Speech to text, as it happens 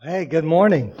Hey, good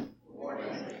morning.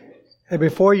 Hey,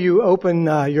 before you open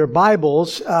your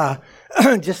Bibles,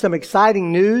 just some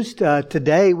exciting news.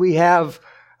 Today we have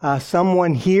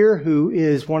someone here who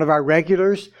is one of our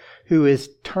regulars who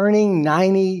is turning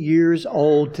 90 years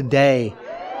old today.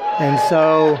 And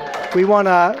so we want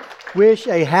to wish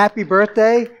a happy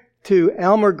birthday to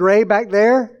Elmer Gray back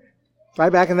there,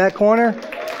 right back in that corner.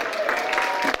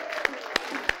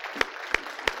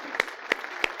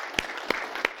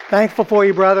 Thankful for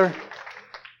you, brother.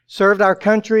 Served our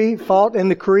country, fought in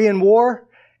the Korean War,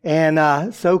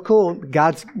 and so cool.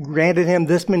 God's granted him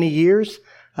this many years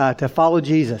to follow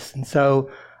Jesus. And so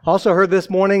also heard this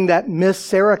morning that Miss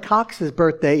Sarah Cox's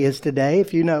birthday is today.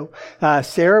 If you know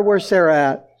Sarah, where's Sarah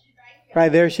at?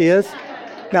 Right there she is.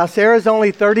 Now, Sarah's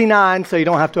only 39, so you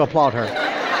don't have to applaud her.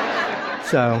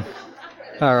 So,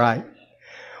 all right.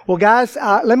 Well, guys,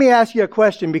 let me ask you a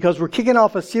question because we're kicking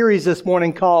off a series this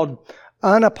morning called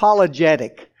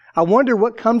Unapologetic. I wonder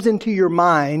what comes into your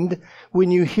mind when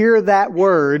you hear that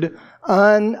word,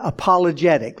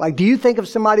 unapologetic. Like, do you think of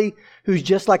somebody who's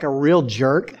just like a real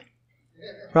jerk?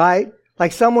 Right?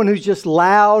 Like someone who's just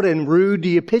loud and rude. Do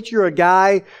you picture a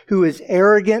guy who is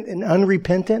arrogant and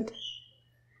unrepentant?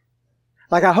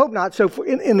 Like, I hope not. So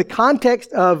in the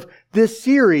context of this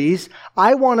series,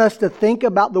 I want us to think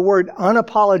about the word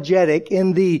unapologetic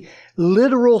in the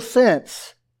literal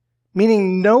sense,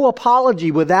 meaning no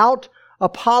apology, without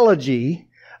apology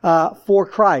for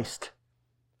Christ.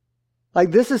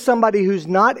 Like, this is somebody who's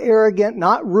not arrogant,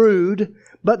 not rude,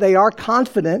 but they are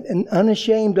confident and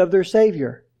unashamed of their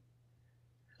Savior.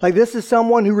 Like, this is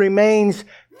someone who remains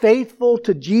faithful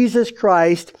to Jesus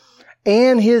Christ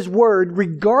and His Word,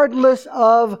 regardless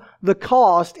of the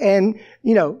cost. And,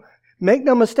 make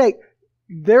no mistake,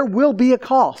 there will be a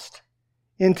cost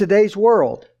in today's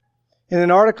world. In an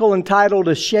article entitled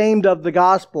 "Ashamed of the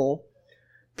Gospel,"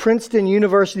 Princeton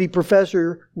University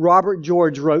professor Robert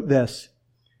George wrote this.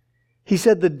 He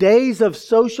said, "The days of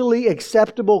socially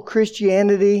acceptable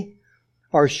Christianity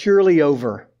are surely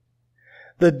over.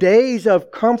 The days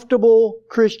of comfortable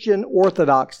Christian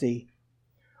orthodoxy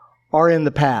are in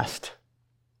the past."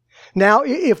 Now,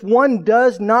 if one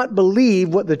does not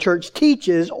believe what the church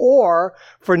teaches, or,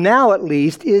 for now at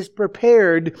least, is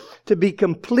prepared to be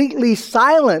completely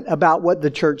silent about what the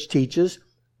church teaches,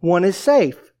 one is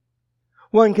safe.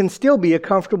 One can still be a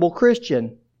comfortable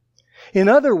Christian. In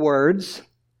other words,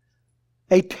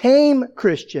 a tame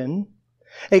Christian,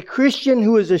 a Christian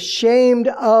who is ashamed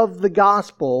of the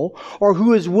gospel, or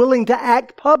who is willing to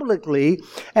act publicly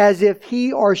as if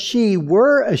he or she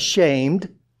were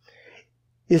ashamed,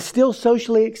 is still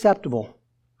socially acceptable.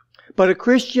 But a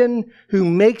Christian who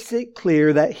makes it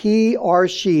clear that he or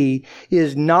she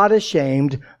is not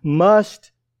ashamed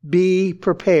must be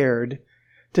prepared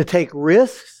to take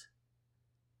risks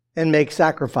and make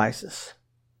sacrifices.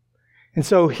 And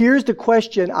so here's the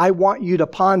question I want you to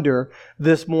ponder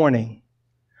this morning.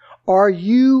 Are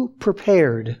you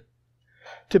prepared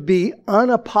to be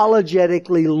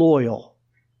unapologetically loyal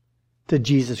to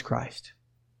Jesus Christ?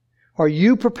 Are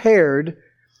you prepared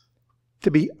to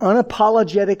be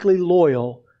unapologetically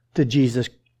loyal to Jesus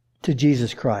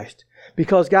Christ?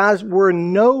 Because, guys, we're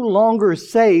no longer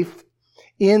safe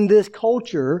in this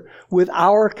culture with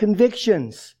our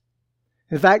convictions.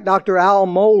 In fact, Dr. Al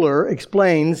Mohler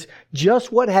explains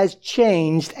just what has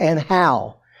changed and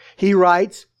how. He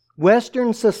writes,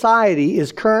 "Western society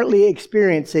is currently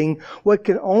experiencing what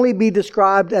can only be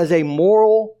described as a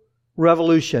moral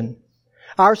revolution.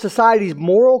 Our society's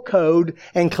moral code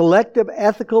and collective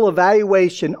ethical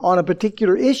evaluation on a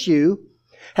particular issue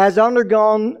has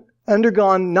undergone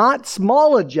not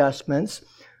small adjustments,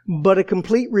 but a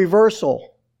complete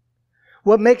reversal.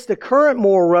 What makes the current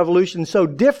moral revolution so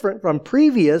different from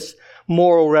previous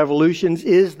moral revolutions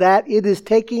is that it is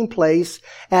taking place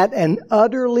at an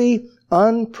utterly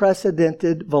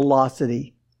unprecedented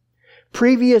velocity.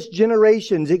 Previous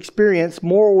generations experienced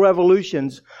moral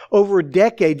revolutions over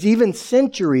decades, even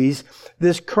centuries.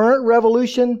 This current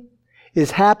revolution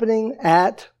is happening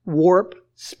at warp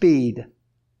speed."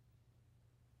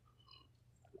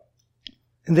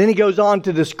 And then he goes on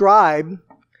to describe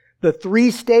the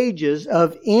 3 stages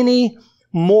of any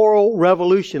moral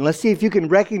revolution. Let's see if you can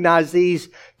recognize these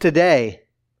today.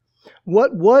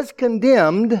 What was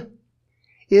condemned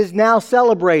is now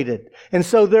celebrated. And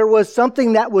so there was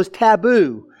something that was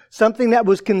taboo, something that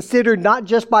was considered not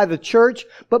just by the church,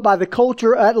 but by the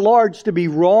culture at large to be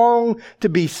wrong, to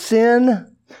be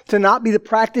sin, to not be the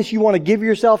practice you want to give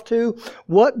yourself to.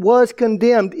 What was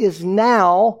condemned is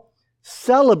now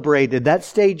celebrated. That's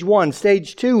stage 1.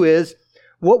 Stage 2 is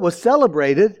what was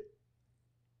celebrated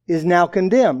is now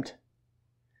condemned.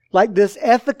 Like this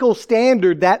ethical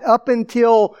standard that up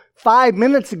until 5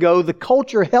 minutes ago the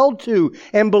culture held to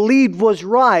and believed was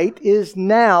right is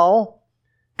now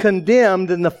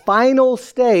condemned. And the final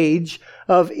stage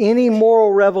of any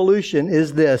moral revolution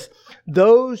is this: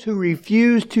 those who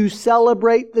refuse to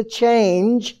celebrate the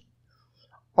change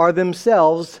are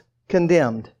themselves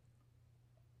condemned.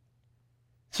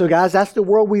 So guys, that's the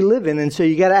world we live in. And so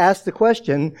you got to ask the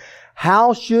question,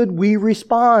 how should we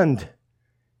respond?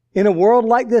 In a world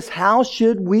like this, how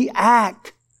should we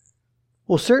act?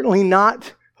 Well, certainly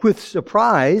not with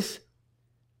surprise.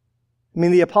 I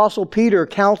mean, the Apostle Peter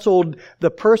counseled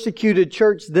the persecuted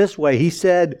church this way. He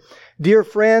said, "Dear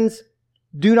friends,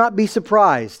 do not be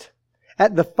surprised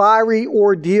at the fiery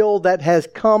ordeal that has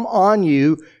come on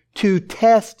you to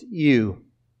test you,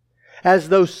 as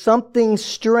though something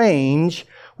strange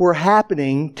were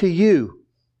happening to you."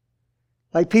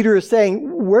 Like Peter is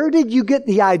saying, where did you get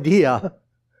the idea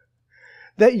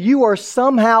that you are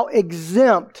somehow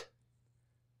exempt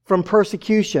from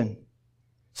persecution?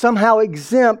 Somehow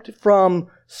exempt from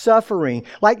suffering?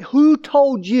 Like, who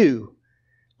told you?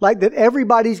 Like, that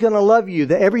everybody's going to love you,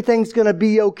 that everything's going to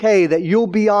be okay, that you'll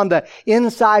be on the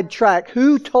inside track.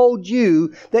 Who told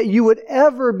you that you would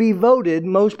ever be voted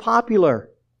most popular?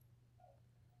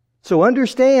 So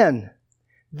understand,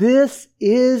 this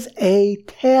is a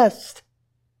test.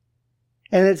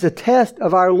 And it's a test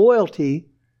of our loyalty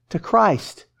to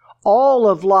Christ. All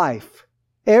of life,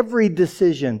 every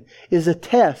decision is a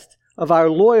test of our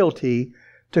loyalty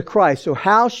to Christ. So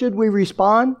how should we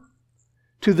respond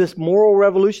to this moral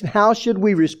revolution? How should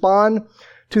we respond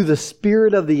to the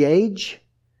spirit of the age?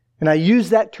 And I use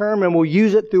that term, and we'll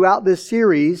use it throughout this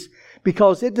series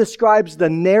because it describes the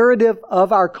narrative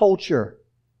of our culture.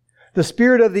 The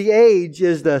spirit of the age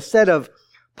is the set of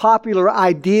popular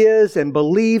ideas and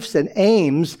beliefs and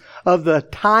aims of the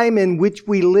time in which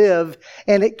we live,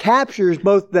 and it captures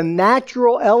both the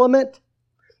natural element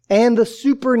and the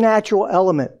supernatural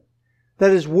element that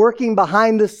is working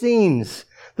behind the scenes,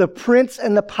 the prince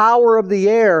and the power of the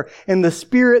air, and the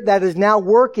spirit that is now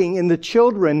working in the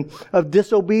children of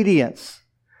disobedience.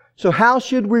 So how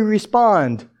should we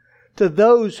respond to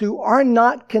those who are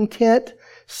not content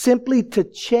simply to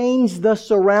change the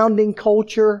surrounding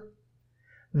culture?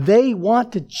 They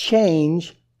want to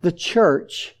change the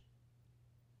church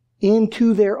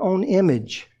into their own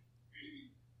image.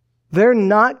 They're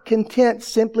not content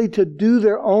simply to do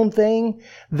their own thing.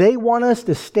 They want us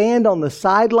to stand on the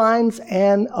sidelines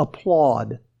and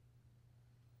applaud.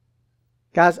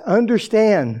 Guys,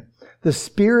 understand, the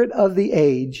spirit of the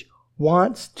age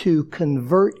wants to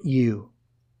convert you.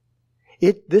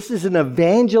 This is an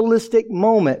evangelistic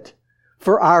moment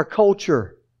for our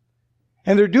culture.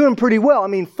 And they're doing pretty well. I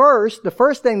mean, the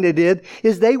first thing they did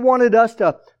is they wanted us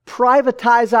to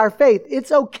privatize our faith.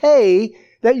 It's okay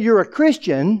that you're a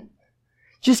Christian.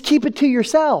 Just keep it to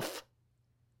yourself.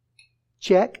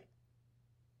 Check.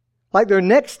 Like their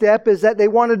next step is that they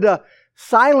wanted to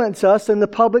silence us in the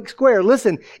public square.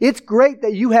 Listen, it's great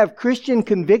that you have Christian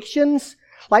convictions.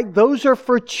 Like those are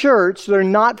for church. They're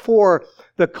not for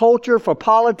the culture, for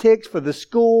politics, for the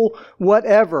school,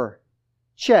 whatever.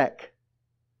 Check.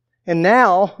 And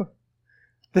now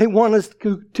they want us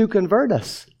to convert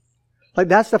us. Like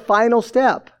that's the final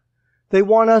step. They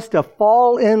want us to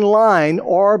fall in line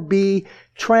or be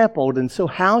trampled. And so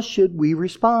how should we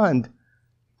respond?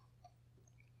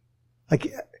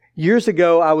 Like years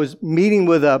ago, I was meeting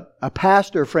with a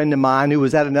pastor friend of mine who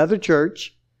was at another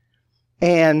church.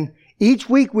 And each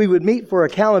week we would meet for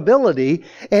accountability,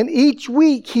 and each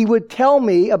week he would tell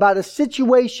me about a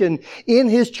situation in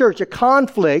his church, a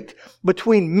conflict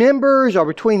between members or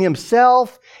between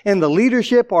himself and the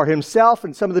leadership or himself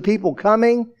and some of the people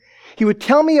coming. He would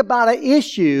tell me about an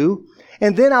issue,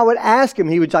 and then I would ask him,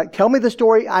 he would tell me the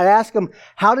story. I'd ask him,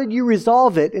 how did you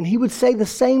resolve it? And he would say the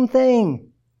same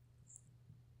thing.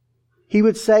 He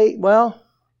would say, well,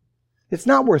 it's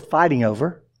not worth fighting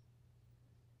over.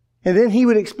 And then he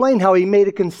would explain how he made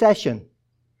a concession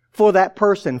for that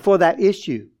person, for that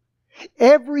issue.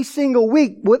 Every single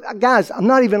week, guys, I'm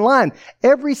not even lying.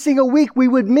 Every single week we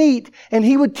would meet and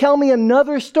he would tell me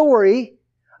another story,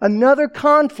 another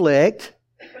conflict.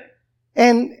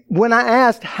 And when I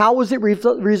asked, how was it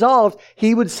resolved?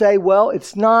 He would say, well,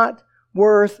 it's not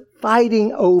worth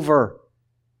fighting over.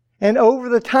 And over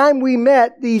the time we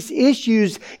met, these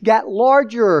issues got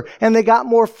larger and they got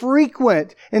more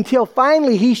frequent until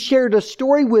finally he shared a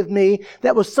story with me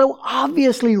that was so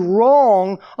obviously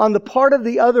wrong on the part of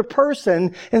the other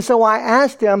person. And so I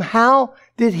asked him, how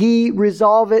did he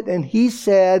resolve it? And he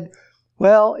said,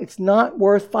 well, it's not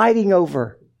worth fighting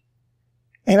over.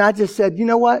 And I just said, you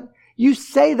know what? You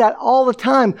say that all the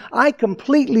time. I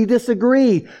completely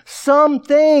disagree. Some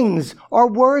things are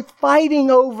worth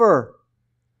fighting over.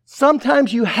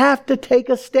 Sometimes you have to take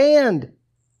a stand.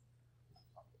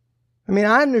 I mean,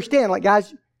 I understand, like,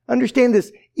 guys, understand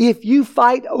this. If you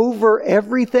fight over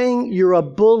everything, you're a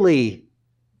bully.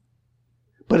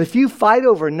 But if you fight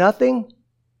over nothing,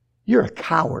 you're a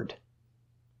coward.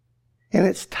 And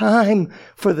it's time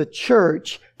for the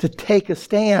church to take a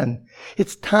stand.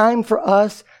 It's time for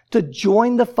us to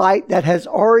join the fight that has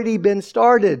already been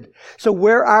started. So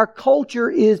where our culture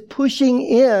is pushing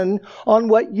in on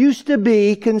what used to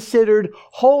be considered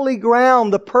holy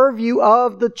ground, the purview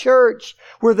of the church,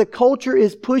 where the culture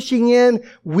is pushing in,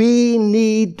 we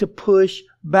need to push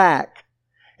back.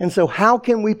 And so how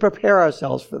can we prepare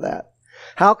ourselves for that?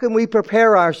 How can we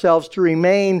prepare ourselves to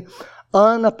remain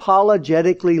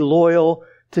unapologetically loyal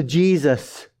to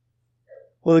Jesus?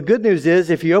 Well, the good news is,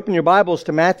 if you open your Bibles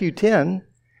to Matthew 10,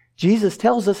 Jesus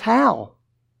tells us how.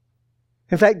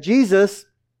 In fact, Jesus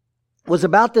was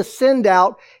about to send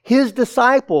out His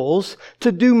disciples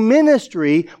to do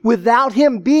ministry without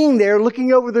Him being there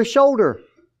looking over their shoulder.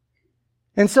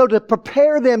 And so to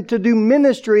prepare them to do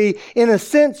ministry in a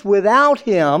sense without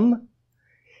Him,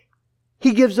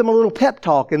 He gives them a little pep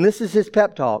talk. And this is His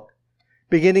pep talk.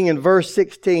 Beginning in verse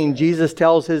 16, Jesus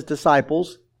tells His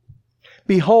disciples,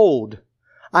 "Behold,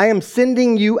 I am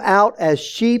sending you out as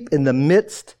sheep in the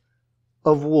midst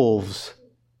of wolves."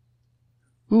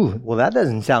 Ooh, well, that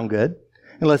doesn't sound good.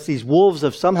 Unless these wolves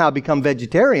have somehow become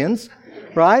vegetarians,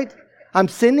 right? I'm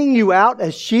sending you out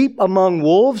as sheep among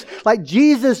wolves. Like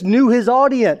Jesus knew His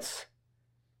audience.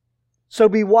 So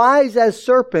be wise as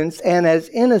serpents and as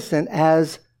innocent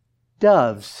as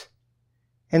doves.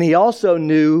 And He also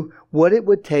knew what it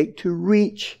would take to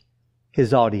reach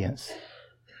His audience.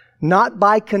 Not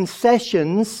by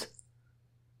concessions,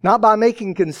 not by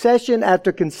making concession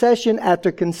after concession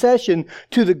after concession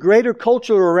to the greater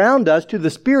culture around us, to the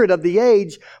spirit of the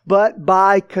age, but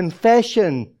by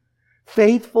confession,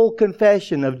 faithful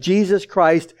confession of Jesus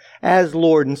Christ as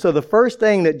Lord. And so the first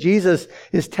thing that Jesus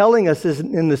is telling us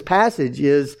in this passage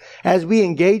is, as we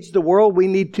engage the world, we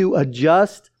need to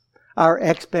adjust our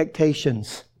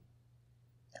expectations.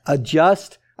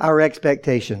 Adjust our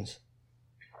expectations.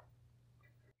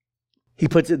 He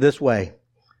puts it this way.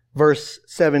 Verse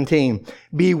 17,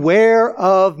 beware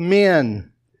of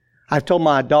men. I've told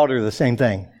my daughter the same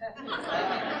thing.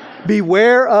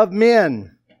 Beware of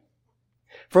men,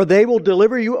 for they will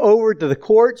deliver you over to the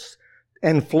courts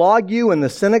and flog you in the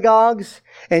synagogues,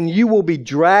 and you will be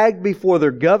dragged before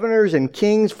their governors and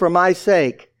kings for my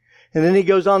sake. And then he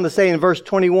goes on to say in verse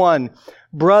 21,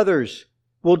 brothers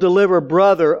will deliver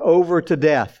brother over to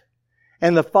death.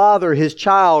 And the father, his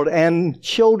child, and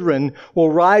children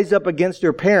will rise up against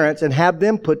their parents and have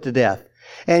them put to death.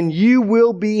 And you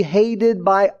will be hated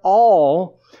by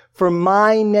all for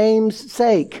my name's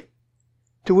sake.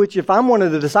 To which, if I'm one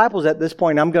of the disciples at this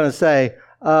point, I'm going to say,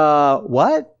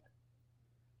 what?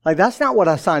 Like, that's not what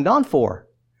I signed on for.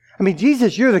 I mean,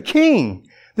 Jesus, you're the king.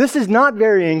 This is not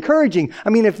very encouraging.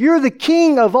 I mean, if you're the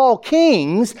king of all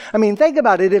kings, I mean, think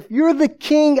about it. If you're the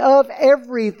king of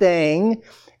everything,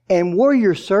 and we're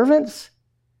your servants,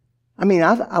 I mean,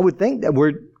 I would think that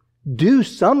we're due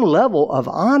some level of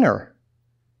honor.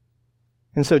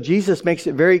 And so Jesus makes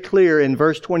it very clear in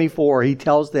verse 24. He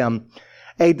tells them,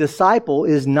 a disciple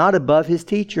is not above his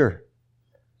teacher,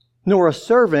 nor a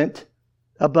servant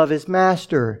above his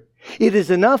master. It is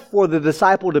enough for the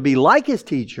disciple to be like his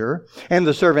teacher and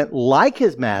the servant like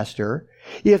his master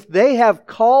if they have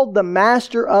called the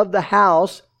master of the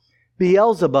house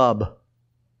Beelzebub.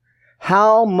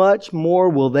 How much more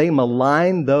will they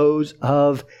malign those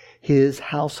of his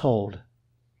household?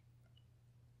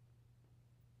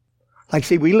 Like,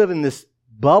 see, we live in this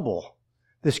bubble,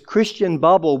 this Christian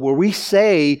bubble where we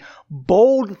say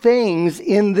bold things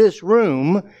in this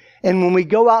room, and when we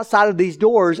go outside of these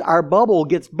doors, our bubble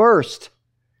gets burst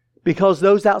because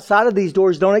those outside of these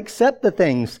doors don't accept the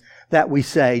things that we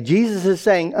say. Jesus is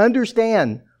saying,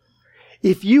 understand,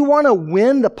 if you want to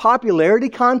win the popularity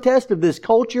contest of this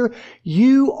culture,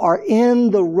 you are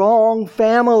in the wrong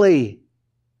family.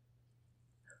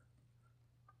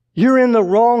 You're in the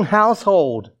wrong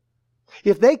household.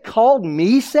 If they called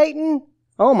me Satan,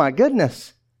 oh my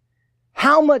goodness,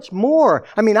 how much more?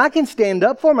 I mean, I can stand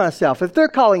up for myself. If they're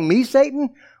calling me Satan,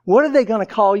 what are they going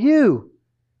to call you?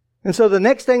 And so the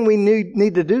next thing we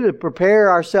need to do to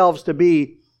prepare ourselves to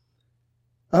be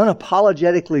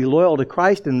unapologetically loyal to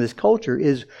Christ in this culture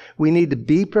is we need to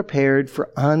be prepared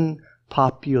for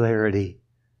unpopularity.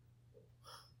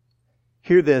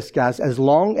 Hear this, guys. As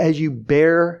long as you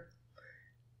bear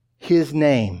His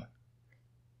name,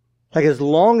 Like as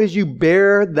long as you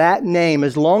bear that name,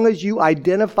 as long as you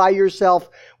identify yourself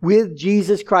with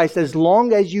Jesus Christ, as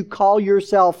long as you call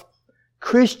yourself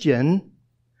Christian,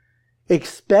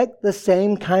 expect the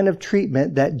same kind of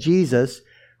treatment that Jesus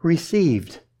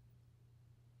received.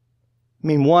 I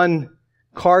mean, one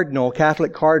cardinal,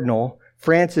 Catholic cardinal,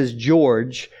 Francis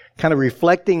George, kind of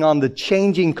reflecting on the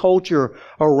changing culture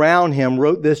around him,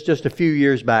 wrote this just a few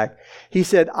years back. He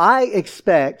said, I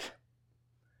expect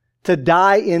to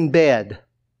die in bed.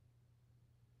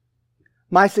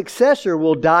 My successor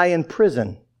will die in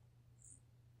prison.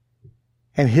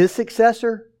 And his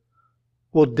successor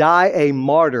will die a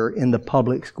martyr in the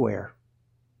public square.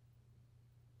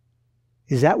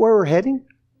 Is that where we're heading?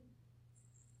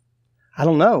 I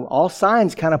don't know. All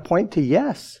signs kind of point to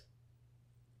yes.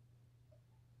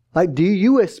 Like, do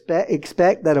you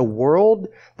expect that a world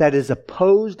that is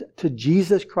opposed to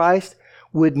Jesus Christ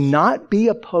would not be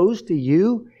opposed to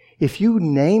you if you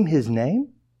name His name?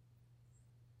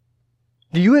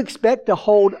 Do you expect to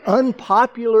hold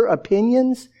unpopular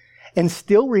opinions and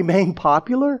still remain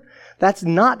popular? That's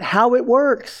not how it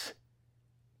works.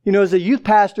 You know, as a youth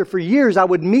pastor for years, I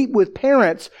would meet with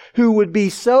parents who would be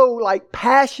so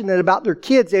passionate about their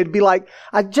kids. They'd be like,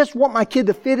 I just want my kid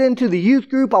to fit into the youth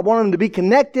group. I want them to be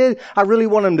connected. I really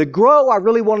want them to grow. I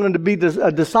really want them to be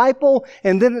a disciple.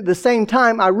 And then at the same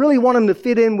time, I really want him to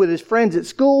fit in with his friends at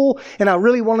school. And I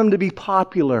really want him to be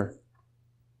popular.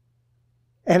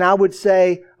 And I would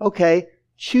say, okay,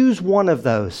 choose one of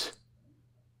those.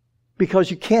 Because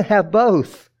you can't have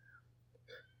both.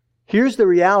 Here's the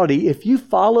reality. If you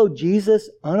follow Jesus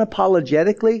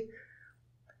unapologetically,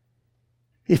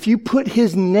 if you put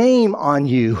His name on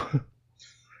you,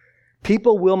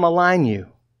 people will malign you.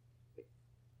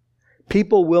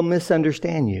 People will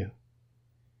misunderstand you.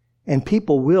 And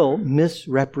people will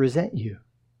misrepresent you.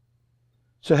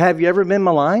 So have you ever been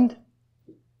maligned?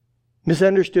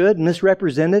 Misunderstood?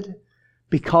 Misrepresented?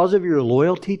 Because of your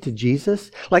loyalty to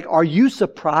Jesus? Like, are you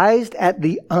surprised at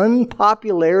the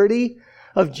unpopularity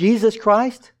of Jesus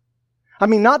Christ? I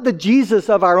mean, not the Jesus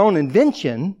of our own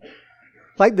invention.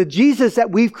 Like the Jesus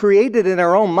that we've created in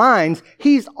our own minds.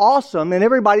 He's awesome and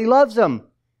everybody loves Him.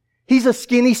 He's a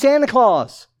skinny Santa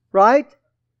Claus, right?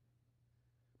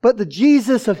 But the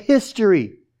Jesus of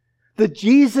history, the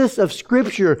Jesus of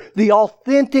Scripture, the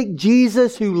authentic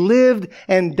Jesus who lived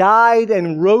and died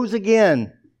and rose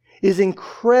again, is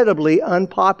incredibly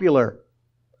unpopular.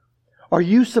 Are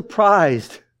you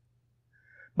surprised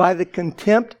by the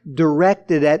contempt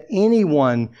directed at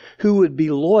anyone who would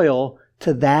be loyal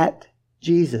to that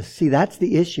Jesus? See, that's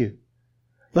the issue.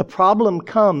 The problem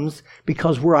comes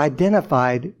because we're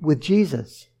identified with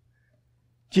Jesus.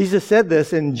 Jesus said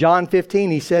this in John 15.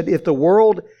 He said, if the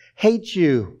world hates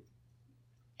you,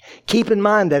 keep in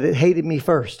mind that it hated me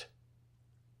first.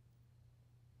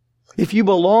 If you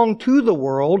belong to the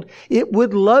world, it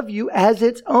would love you as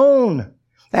its own.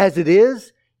 As it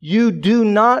is, you do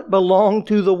not belong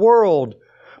to the world,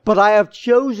 but I have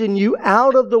chosen you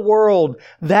out of the world.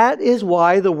 That is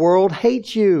why the world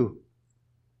hates you.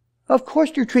 Of course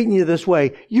they're treating you this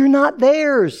way. You're not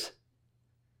theirs.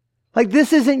 Like,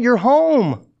 this isn't your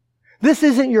home. This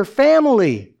isn't your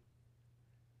family.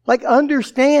 Like,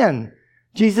 understand.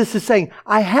 Jesus is saying,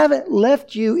 I haven't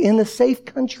left you in a safe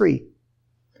country.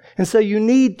 And so you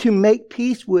need to make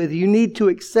peace with, you need to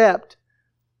accept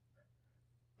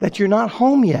that you're not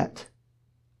home yet.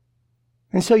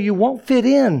 And so you won't fit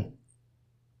in.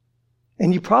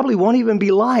 And you probably won't even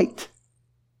be liked.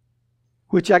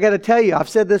 Which I got to tell you, I've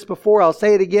said this before, I'll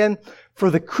say it again. For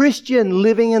the Christian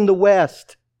living in the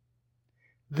West,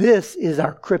 this is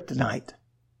our kryptonite.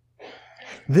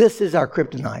 This is our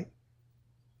kryptonite.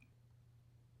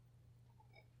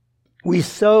 We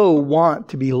so want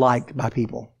to be liked by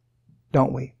people,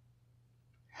 don't we?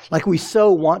 Like we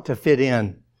so want to fit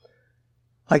in.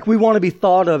 Like we want to be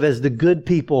thought of as the good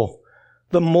people,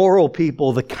 the moral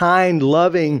people, the kind,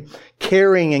 loving,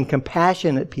 caring, and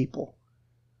compassionate people.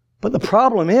 But the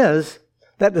problem is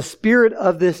that the spirit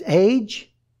of this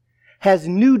age has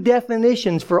new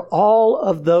definitions for all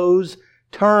of those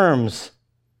terms.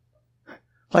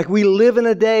 Like we live in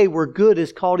a day where good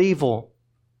is called evil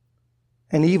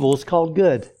and evil is called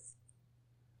good.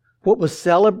 What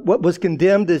was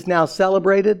condemned is now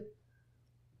celebrated.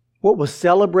 What was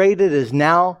celebrated is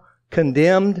now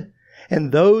condemned.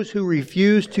 And those who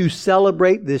refuse to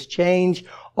celebrate this change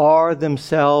are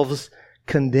themselves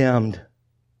condemned.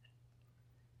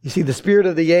 You see, the spirit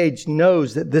of the age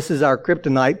knows that this is our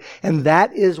kryptonite, and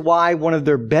that is why one of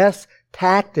their best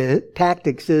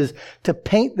tactics is to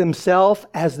paint themselves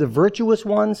as the virtuous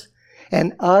ones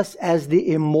and us as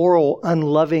the immoral,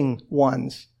 unloving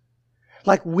ones.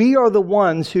 Like we are the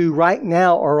ones who right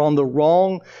now are on the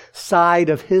wrong side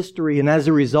of history. And as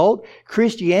a result,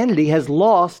 Christianity has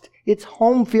lost its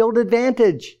home field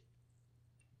advantage.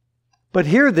 But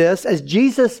hear this, as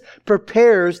Jesus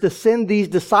prepares to send these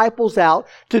disciples out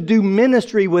to do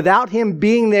ministry without Him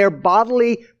being there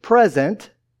bodily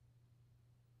present,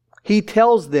 He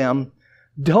tells them,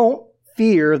 don't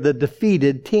fear the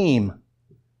defeated team.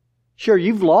 Sure,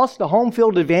 you've lost the home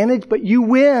field advantage, but you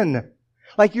win.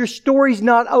 Like your story's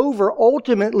not over.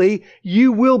 Ultimately,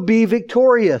 you will be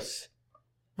victorious.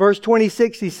 Verse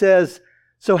 26, He says,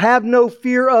 so have no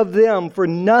fear of them, for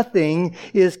nothing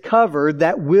is covered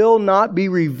that will not be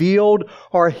revealed,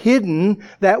 or hidden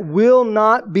that will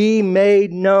not be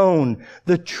made known.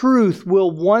 The truth will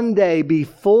one day be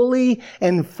fully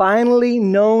and finally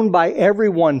known by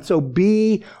everyone. So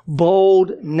be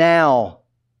bold now.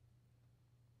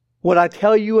 What I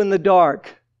tell you in the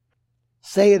dark,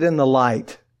 say it in the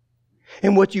light.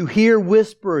 And what you hear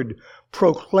whispered,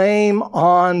 proclaim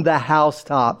on the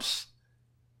housetops.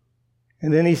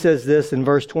 And then He says this in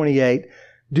verse 28,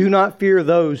 do not fear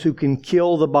those who can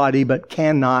kill the body but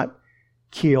cannot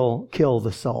kill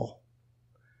the soul.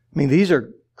 I mean, these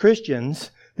are Christians.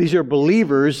 These are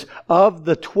believers. Of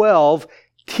the 12,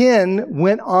 10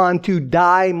 went on to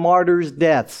die martyrs'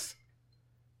 deaths.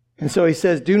 And so He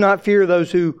says, do not fear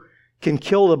those who can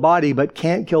kill the body but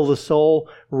can't kill the soul.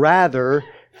 Rather,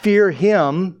 fear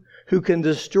Him who can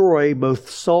destroy both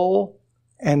soul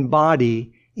and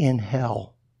body in hell.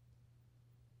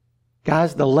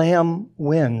 Guys, the Lamb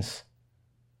wins.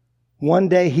 One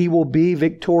day He will be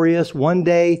victorious. One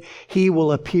day He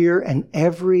will appear and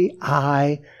every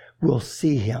eye will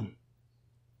see Him.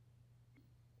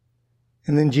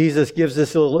 And then Jesus gives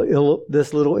this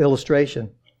little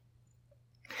illustration.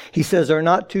 He says, are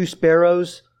not 2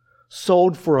 sparrows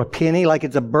sold for a penny? Like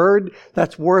it's a bird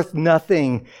that's worth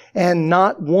nothing. And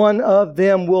not one of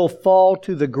them will fall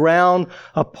to the ground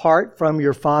apart from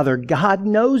your Father. God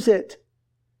knows it.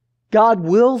 God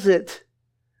wills it.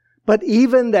 But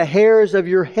even the hairs of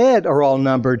your head are all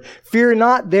numbered. Fear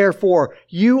not, therefore.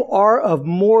 You are of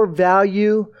more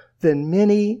value than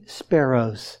many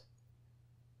sparrows.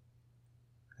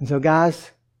 And so,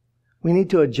 guys, we need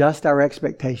to adjust our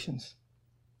expectations.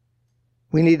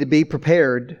 We need to be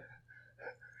prepared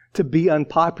to be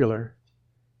unpopular.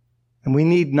 And we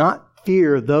need not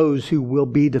fear those who will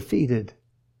be defeated.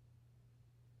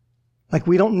 Like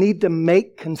we don't need to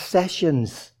make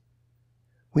concessions.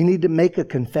 We need to make a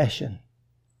confession.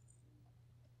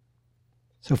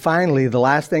 So finally, the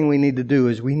last thing we need to do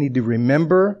is we need to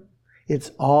remember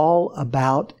it's all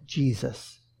about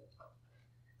Jesus.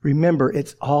 Remember,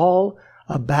 it's all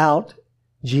about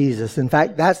Jesus. In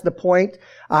fact, that's the point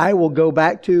I will go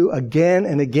back to again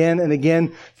and again and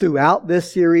again throughout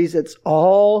this series. It's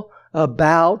all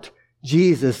about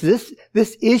Jesus.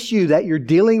 This issue that you're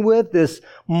dealing with, this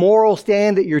moral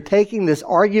stand that you're taking, this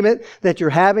argument that you're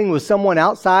having with someone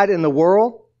outside in the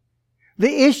world,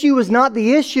 the issue is not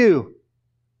the issue.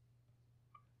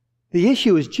 The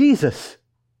issue is Jesus.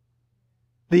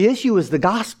 The issue is the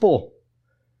gospel.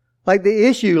 Like the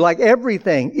issue, like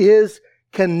everything, is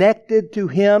connected to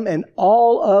Him, and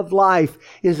all of life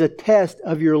is a test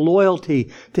of your loyalty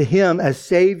to Him as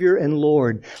Savior and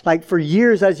Lord. Like for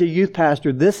years as a youth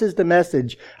pastor, this is the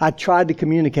message I tried to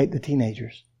communicate to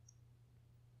teenagers.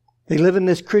 They live in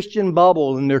this Christian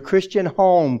bubble, in their Christian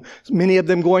home, many of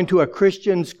them going to a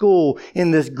Christian school,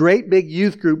 in this great big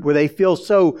youth group where they feel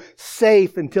so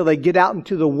safe until they get out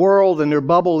into the world and their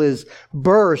bubble is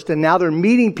burst. And now they're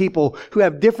meeting people who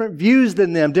have different views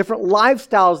than them, different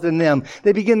lifestyles than them.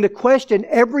 They begin to question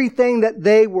everything that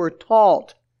they were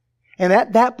taught. And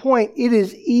at that point, it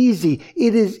is easy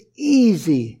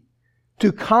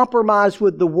to compromise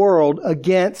with the world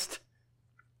against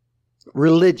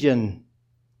religion,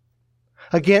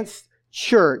 against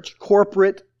church,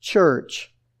 corporate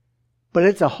church. But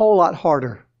it's a whole lot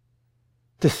harder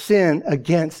to sin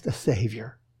against a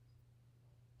Savior.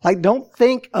 Like, don't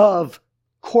think of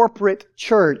corporate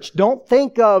church. Don't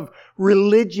think of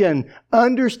religion.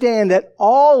 Understand that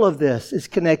all of this is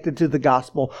connected to the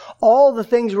gospel. All the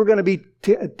things we're going to be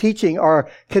teaching are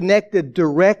connected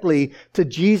directly to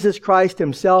Jesus Christ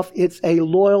Himself. It's a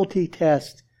loyalty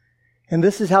test. And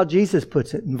this is how Jesus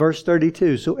puts it in verse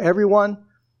 32. So everyone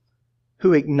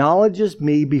who acknowledges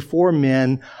me before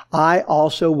men, I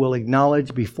also will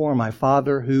acknowledge before my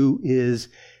Father who is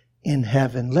in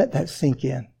heaven. Let that sink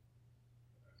in.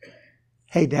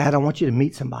 Hey, Dad, I want you to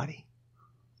meet somebody.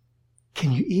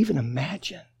 Can you even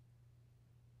imagine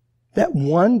that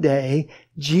one day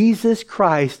Jesus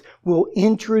Christ will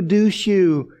introduce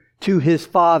you to His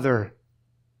Father?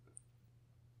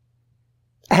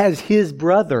 as his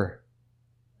brother.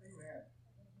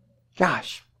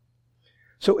 Gosh.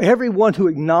 So everyone who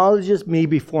acknowledges me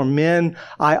before men,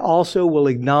 I also will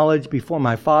acknowledge before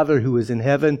my Father who is in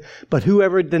heaven. But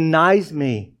whoever denies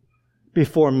me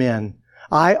before men,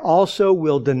 I also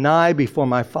will deny before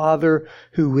my Father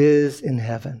who is in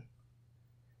heaven.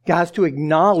 Guys, to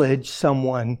acknowledge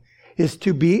someone is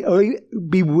to be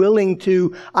willing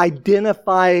to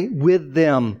identify with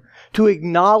them. To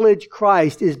acknowledge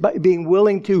Christ is being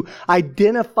willing to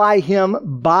identify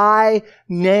Him by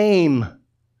name.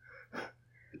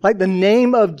 Like the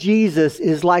name of Jesus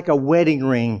is like a wedding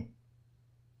ring.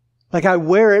 Like I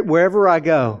wear it wherever I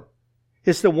go.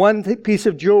 It's the one piece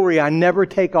of jewelry I never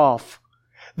take off.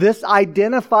 This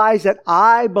identifies that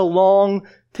I belong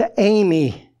to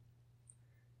Amy.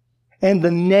 And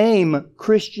the name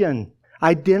Christian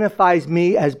identifies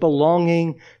me as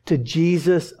belonging to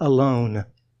Jesus alone.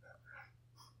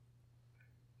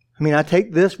 I mean, I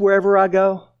take this wherever I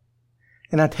go,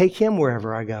 and I take Him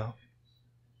wherever I go.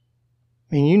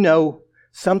 I mean, you know,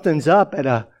 something's up at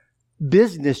a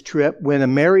business trip when a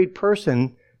married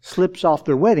person slips off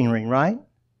their wedding ring, right?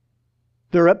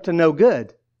 They're up to no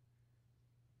good.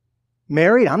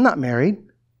 Married? I'm not married.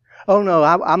 Oh no,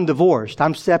 I'm divorced.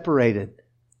 I'm separated.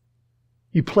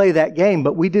 You play that game,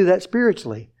 but we do that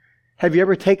spiritually. Have you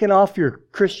ever taken off your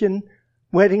Christian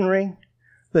wedding ring?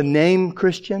 The name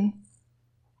Christian?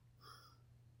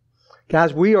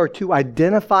 Guys, we are to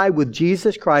identify with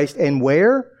Jesus Christ and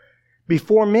where?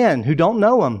 Before men who don't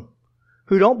know Him,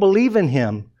 who don't believe in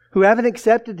Him, who haven't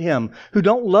accepted Him, who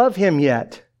don't love Him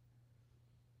yet.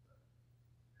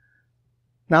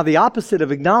 Now, the opposite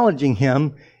of acknowledging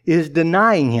Him is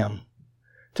denying Him.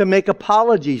 To make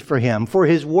apologies for Him, for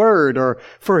His Word, or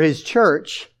for His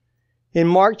church. In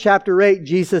Mark chapter 8,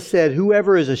 Jesus said,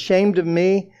 "Whoever is ashamed of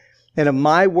me and of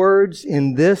my words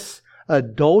in this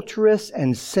adulterous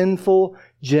and sinful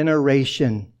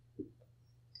generation."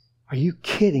 Are you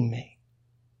kidding me?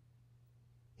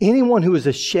 Anyone who is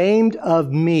ashamed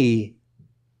of me,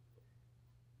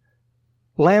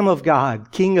 Lamb of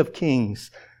God, King of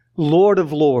Kings, Lord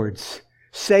of Lords,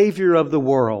 Savior of the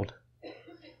world,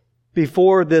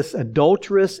 before this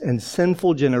adulterous and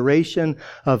sinful generation,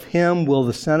 of Him will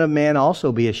the Son of Man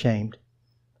also be ashamed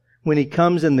when He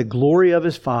comes in the glory of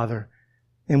His Father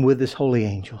and with His holy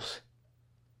angels.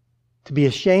 To be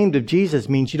ashamed of Jesus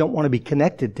means you don't want to be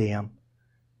connected to Him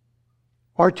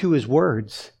or to His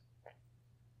words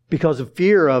because of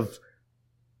fear of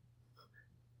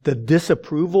the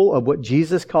disapproval of what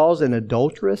Jesus calls an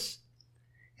adulterous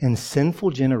and sinful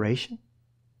generation.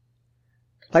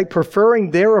 Like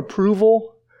preferring their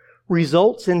approval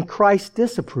results in Christ's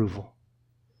disapproval.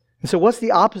 And so what's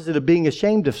the opposite of being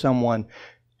ashamed of someone?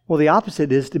 Well, the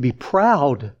opposite is to be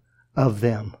proud of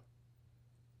them,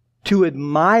 to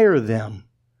admire them,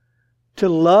 to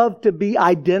love to be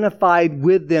identified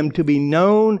with them, to be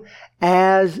known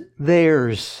as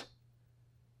theirs.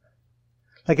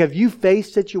 Like, have you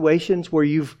faced situations where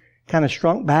you've kind of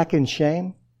shrunk back in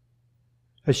shame?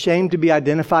 Ashamed to be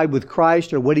identified with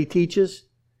Christ or what He teaches?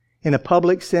 In a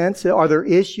public sense, are there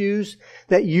issues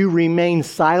that you remain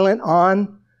silent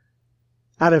on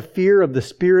out of fear of the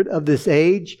spirit of this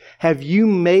age? Have you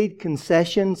made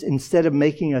concessions instead of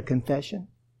making a confession?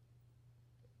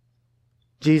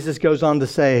 Jesus goes on to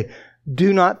say,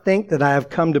 "Do not think that I have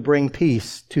come to bring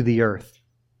peace to the earth.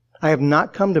 I have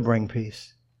not come to bring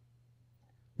peace,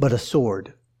 but a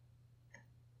sword.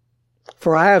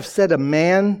 For I have set a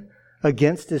man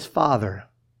against his father,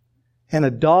 and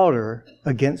a daughter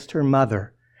against her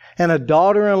mother, and a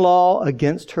daughter-in-law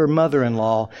against her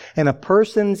mother-in-law, and a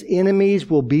person's enemies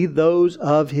will be those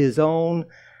of his own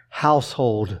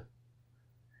household."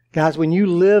 Guys, when you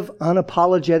live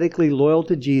unapologetically loyal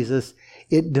to Jesus,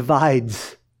 it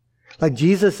divides. Like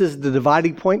Jesus is the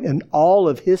dividing point in all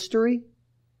of history,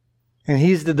 and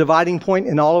He's the dividing point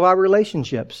in all of our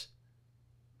relationships.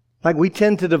 Like we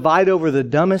tend to divide over the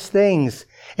dumbest things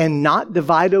and not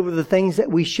divide over the things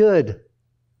that we should.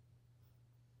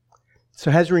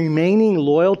 So has remaining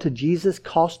loyal to Jesus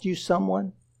cost you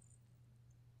someone?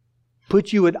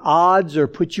 Put you at odds or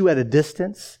put you at a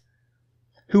distance?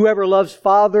 Whoever loves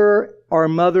father or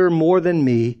mother more than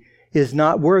me is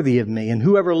not worthy of me. And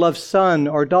whoever loves son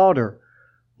or daughter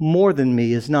more than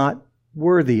me is not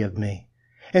worthy of me.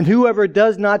 And whoever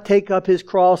does not take up his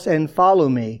cross and follow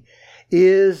me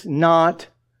is not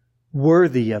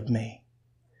worthy of me.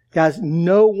 Guys,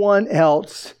 no one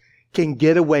else can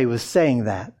get away with saying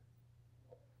that,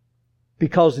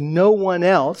 because no one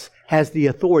else has the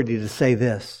authority to say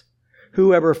this: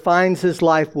 whoever finds his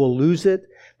life will lose it,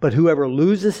 but whoever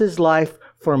loses his life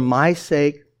for my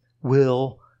sake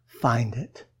will find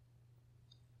it.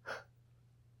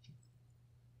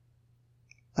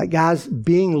 Like, guys,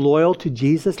 being loyal to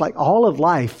Jesus, like all of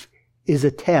life is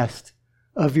a test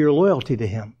of your loyalty to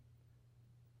Him.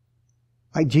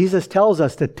 Like Jesus tells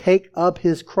us to take up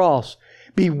His cross,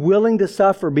 be willing to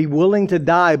suffer, be willing to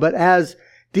die. But as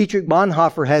Dietrich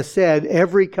Bonhoeffer has said,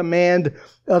 every command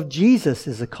of Jesus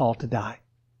is a call to die.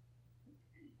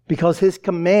 Because His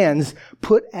commands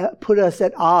put us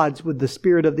at odds with the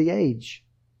spirit of the age.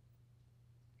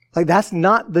 Like, that's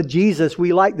not the Jesus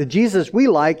we like. The Jesus we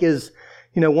like is,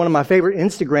 one of my favorite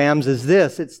Instagrams is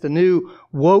this. It's the new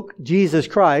woke Jesus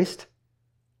Christ.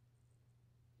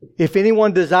 If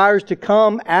anyone desires to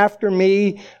come after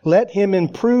me, let him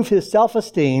improve his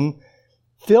self-esteem,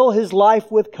 fill his life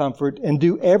with comfort, and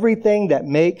do everything that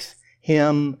makes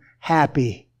him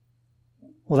happy.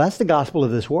 Well, that's the gospel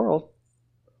of this world.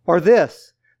 Or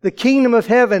this, the kingdom of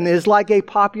heaven is like a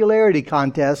popularity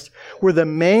contest where the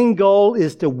main goal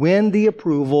is to win the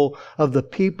approval of the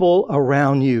people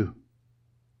around you.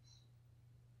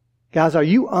 Guys, are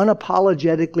you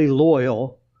unapologetically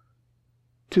loyal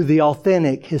to the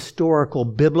authentic, historical,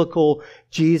 biblical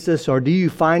Jesus, or do you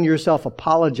find yourself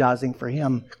apologizing for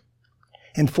Him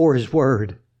and for His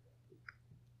Word?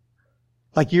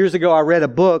 Like years ago, I read a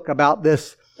book about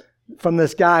this, from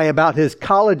this guy about his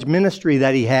college ministry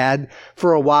that he had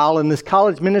for a while. And this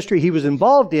college ministry he was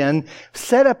involved in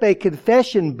set up a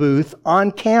confession booth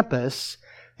on campus.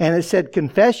 And it said,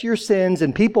 confess your sins.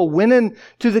 And people went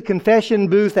into the confession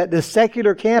booth at this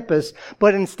secular campus.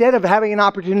 But instead of having an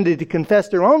opportunity to confess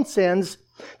their own sins,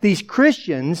 these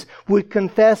Christians would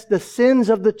confess the sins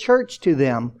of the church to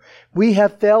them. We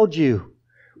have failed you.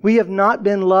 We have not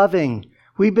been loving.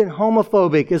 We've been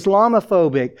homophobic,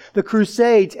 Islamophobic, the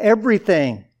Crusades,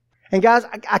 everything. And guys,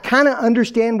 I kind of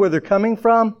understand where they're coming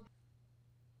from.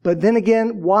 But then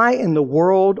again, why in the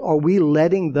world are we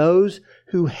letting those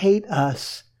who hate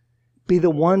us be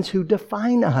the ones who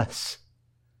define us?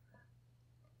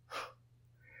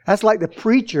 That's like the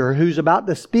preacher who's about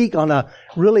to speak on a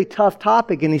really tough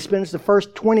topic and he spends the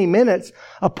first 20 minutes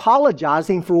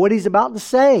apologizing for what he's about to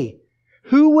say.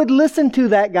 Who would listen to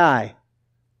that guy?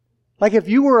 Like if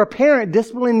you were a parent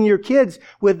disciplining your kids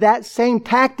with that same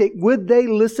tactic, would they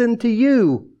listen to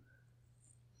you?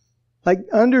 Like,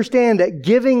 understand that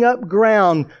giving up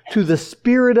ground to the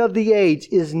spirit of the age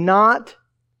is not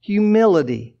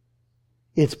humility.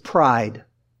 It's pride.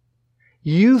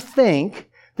 You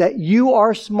think that you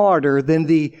are smarter than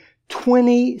the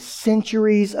 20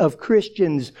 centuries of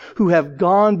Christians who have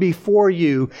gone before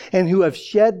you and who have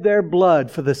shed their blood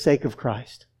for the sake of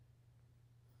Christ.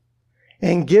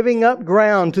 And giving up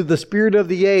ground to the spirit of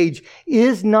the age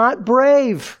is not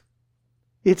brave.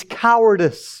 It's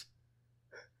cowardice.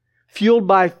 Fueled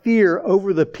by fear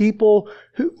over the people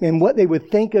who, and what they would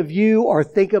think of you or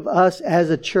think of us as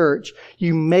a church.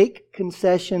 You make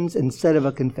concessions instead of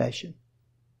a confession.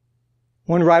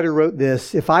 One writer wrote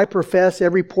this, if I profess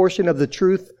every portion of the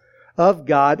truth of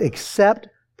God except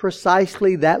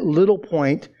precisely that little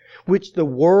point which the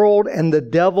world and the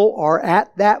devil are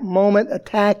at that moment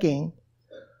attacking,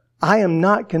 I am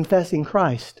not confessing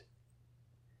Christ.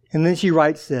 And then she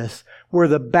writes this, where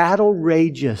the battle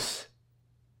rages,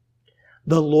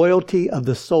 the loyalty of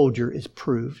the soldier is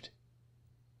proved.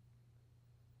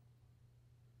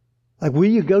 Like, will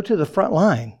you go to the front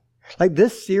line? Like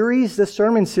this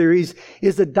sermon series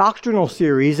is a doctrinal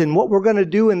series. And what we're going to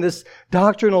do in this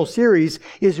doctrinal series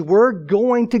is we're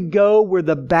going to go where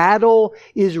the battle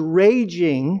is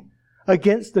raging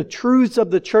against the truths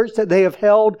of the church that they have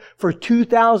held for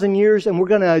 2,000 years. And we're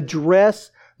going to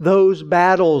address those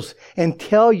battles and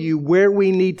tell you where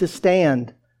we need to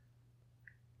stand.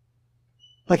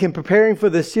 Like in preparing for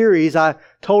this series, I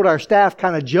told our staff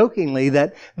kind of jokingly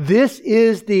that these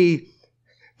are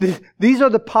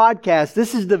the podcasts,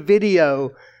 this is the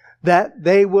video that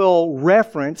they will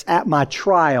reference at my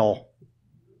trial.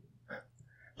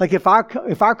 Like if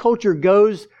our culture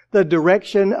goes the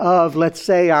direction of, let's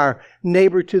say, our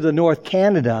neighbor to the north,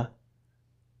 Canada,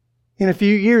 in a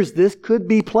few years this could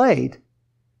be played.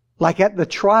 Like at the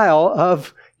trial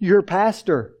of your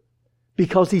pastor,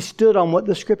 because he stood on what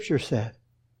the Scripture said.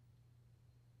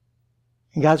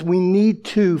 And guys, we need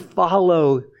to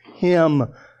follow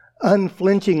him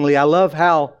unflinchingly. I love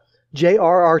how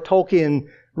J.R.R. Tolkien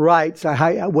writes,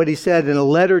 what he said in a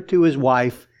letter to his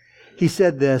wife. He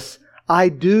said this, I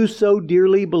do so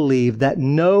dearly believe that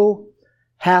no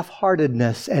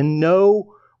half-heartedness and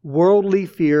no worldly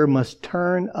fear must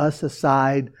turn us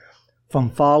aside from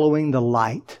following the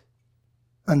light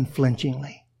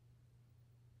unflinchingly.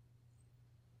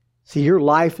 See, your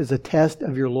life is a test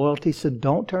of your loyalty, so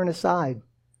don't turn aside.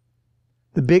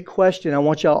 The big question I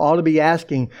want y'all all to be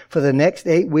asking for the next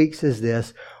 8 weeks is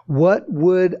this. What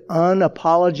would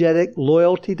unapologetic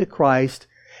loyalty to Christ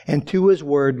and to His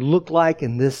Word look like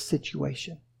in this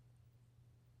situation?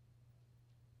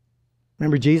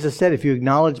 Remember, Jesus said, if you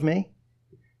acknowledge me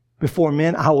before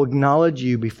men, I will acknowledge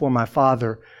you before my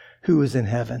Father who is in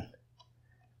heaven.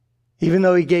 Even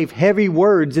though He gave heavy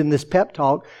words in this pep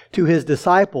talk to His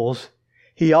disciples,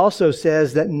 He also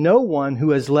says that no one who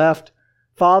has left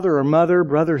father or mother,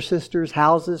 brothers, sisters,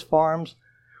 houses, farms,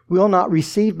 will not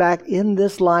receive back in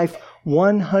this life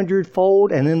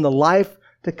 100-fold, and in the life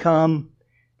to come,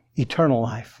 eternal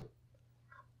life.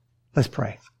 Let's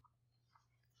pray.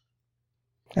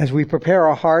 As we prepare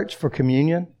our hearts for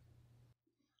communion,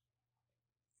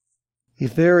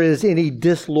 if there is any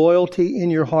disloyalty in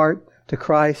your heart to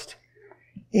Christ,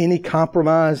 any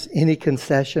compromise, any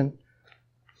concession,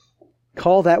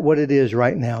 call that what it is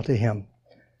right now to Him.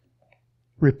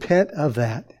 Repent of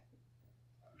that.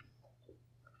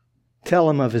 Tell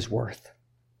Him of His worth.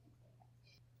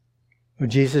 Lord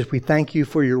Jesus, we thank You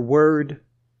for Your Word,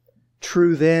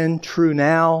 true then, true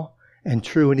now, and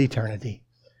true in eternity.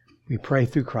 We pray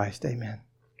through Christ. Amen.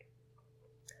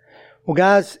 Well,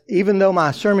 guys, even though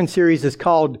my sermon series is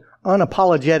called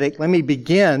Unapologetic, let me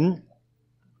begin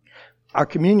our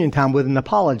communion time with an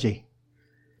apology.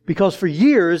 Because for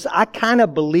years, I kind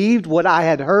of believed what I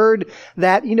had heard,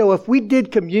 that, if we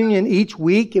did communion each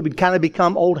week, it would kind of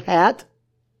become old hat.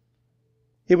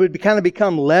 It would kind of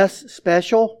become less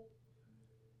special.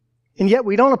 And yet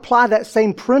we don't apply that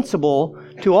same principle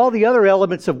to all the other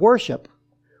elements of worship.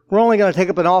 We're only going to take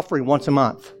up an offering once a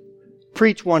month,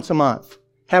 preach once a month,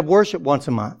 have worship once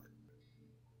a month.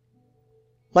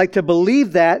 Like, to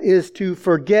believe that is to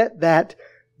forget that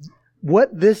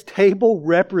what this table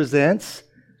represents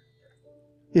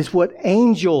is what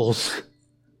angels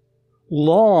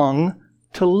long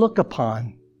to look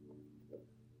upon.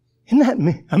 Isn't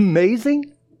that amazing?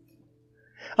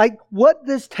 Like, what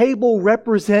this table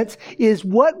represents is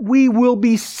what we will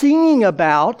be singing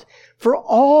about for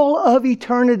all of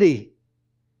eternity.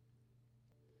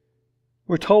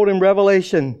 We're told in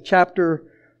Revelation chapter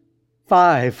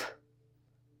 5,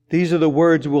 these are the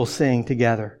words we'll sing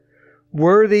together.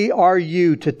 Worthy are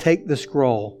you to take the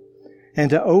scroll and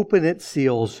to open its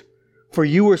seals, for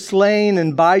you were slain,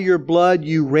 and by your blood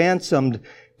you ransomed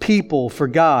people for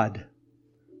God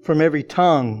from every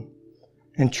tongue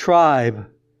and tribe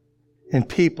and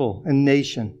people and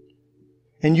nation.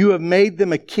 And you have made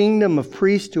them a kingdom of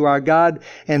priests to our God,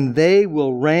 and they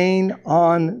will reign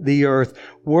on the earth.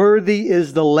 Worthy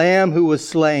is the Lamb who was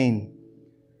slain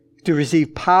to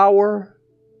receive power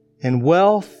and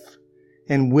wealth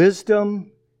and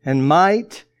wisdom and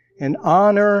might and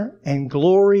honor and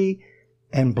glory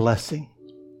and blessing.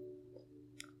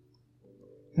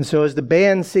 And so as the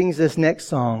band sings this next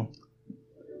song,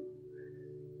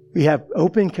 we have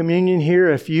open communion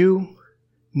here. If you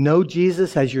know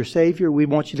Jesus as your Savior, we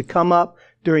want you to come up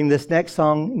during this next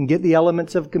song and get the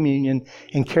elements of communion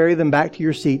and carry them back to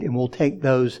your seat, and we'll take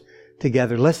those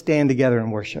together. Let's stand together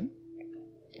and worship.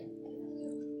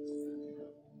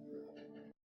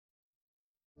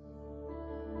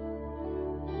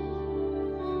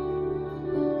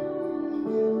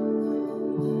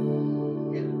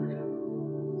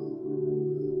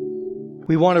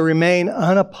 We want to remain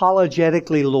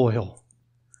unapologetically loyal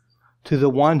to the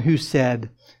one who said,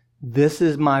 "This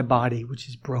is my body, which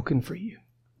is broken for you."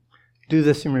 Do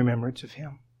this in remembrance of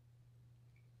Him.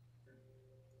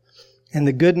 And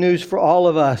the good news for all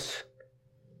of us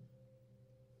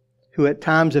who at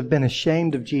times have been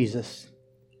ashamed of Jesus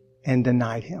and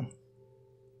denied Him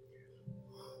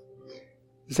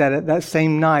is that at that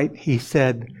same night He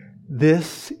said,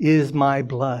 "This is my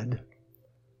blood,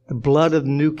 the blood of the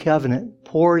new covenant,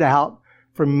 poured out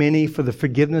for many for the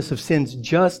forgiveness of sins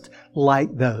just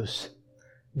like those."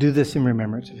 Do this in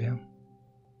remembrance of Him.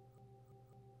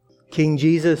 King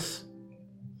Jesus,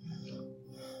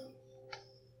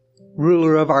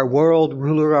 ruler of our world,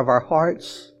 ruler of our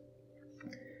hearts,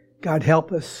 God,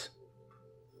 help us.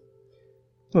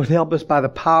 Lord, help us by the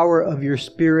power of Your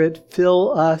Spirit.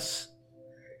 Fill us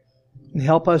and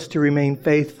help us to remain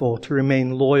faithful, to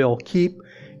remain loyal. Keep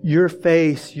Your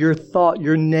face, Your thought,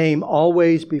 Your name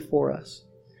always before us.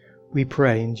 We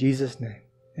pray in Jesus' name.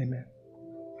 Amen.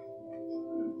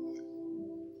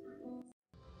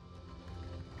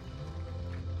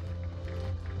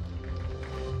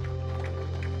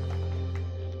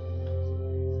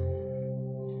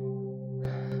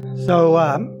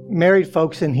 So, married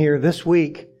folks in here this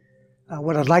week,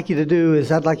 what I'd like you to do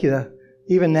is I'd like you to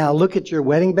even now look at your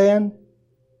wedding band.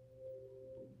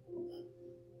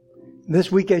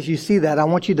 This week, as you see that, I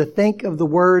want you to think of the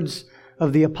words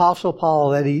of the Apostle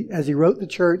Paul that as he wrote the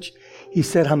church, he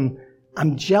said, "I'm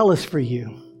I'm jealous for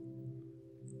you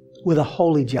with a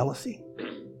holy jealousy.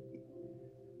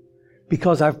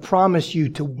 Because I've promised you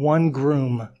to one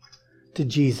groom, to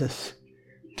Jesus,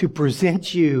 to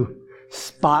present you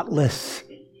spotless,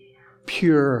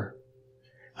 pure.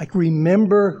 Like,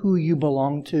 remember who you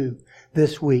belong to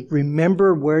this week.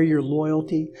 Remember where your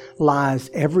loyalty lies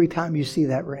every time you see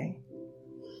that ring.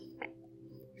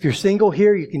 If you're single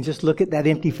here, you can just look at that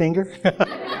empty finger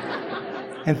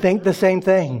and think the same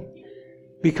thing.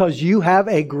 Because you have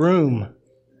a groom,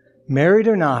 married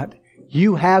or not,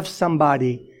 you have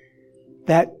somebody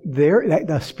that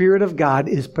the Spirit of God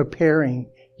is preparing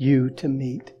you to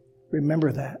meet.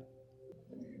 Remember that.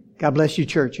 God bless you,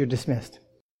 church. You're dismissed.